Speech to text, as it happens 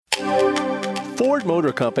Ford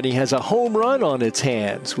Motor Company has a home run on its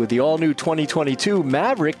hands with the all-new 2022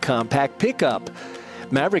 Maverick compact pickup.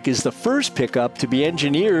 Maverick is the first pickup to be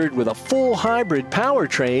engineered with a full hybrid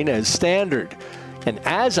powertrain as standard. And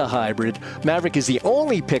as a hybrid, Maverick is the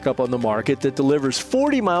only pickup on the market that delivers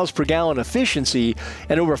 40 miles per gallon efficiency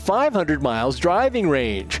and over 500 miles driving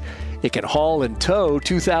range. It can haul and tow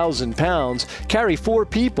 2,000 pounds, carry 4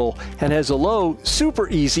 people, and has a low, super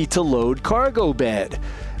easy to load cargo bed.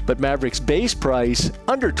 But Maverick's base price,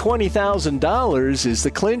 under $20,000, is the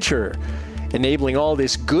clincher. Enabling all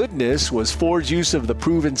this goodness was Ford's use of the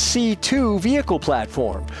proven C2 vehicle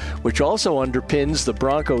platform, which also underpins the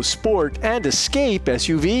Bronco Sport and Escape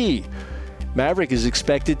SUV. Maverick is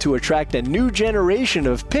expected to attract a new generation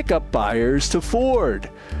of pickup buyers to Ford.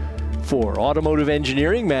 For Automotive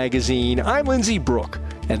Engineering Magazine, I'm Lindsay Brooke,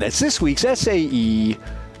 and that's this week's SAE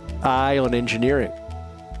Eye on Engineering.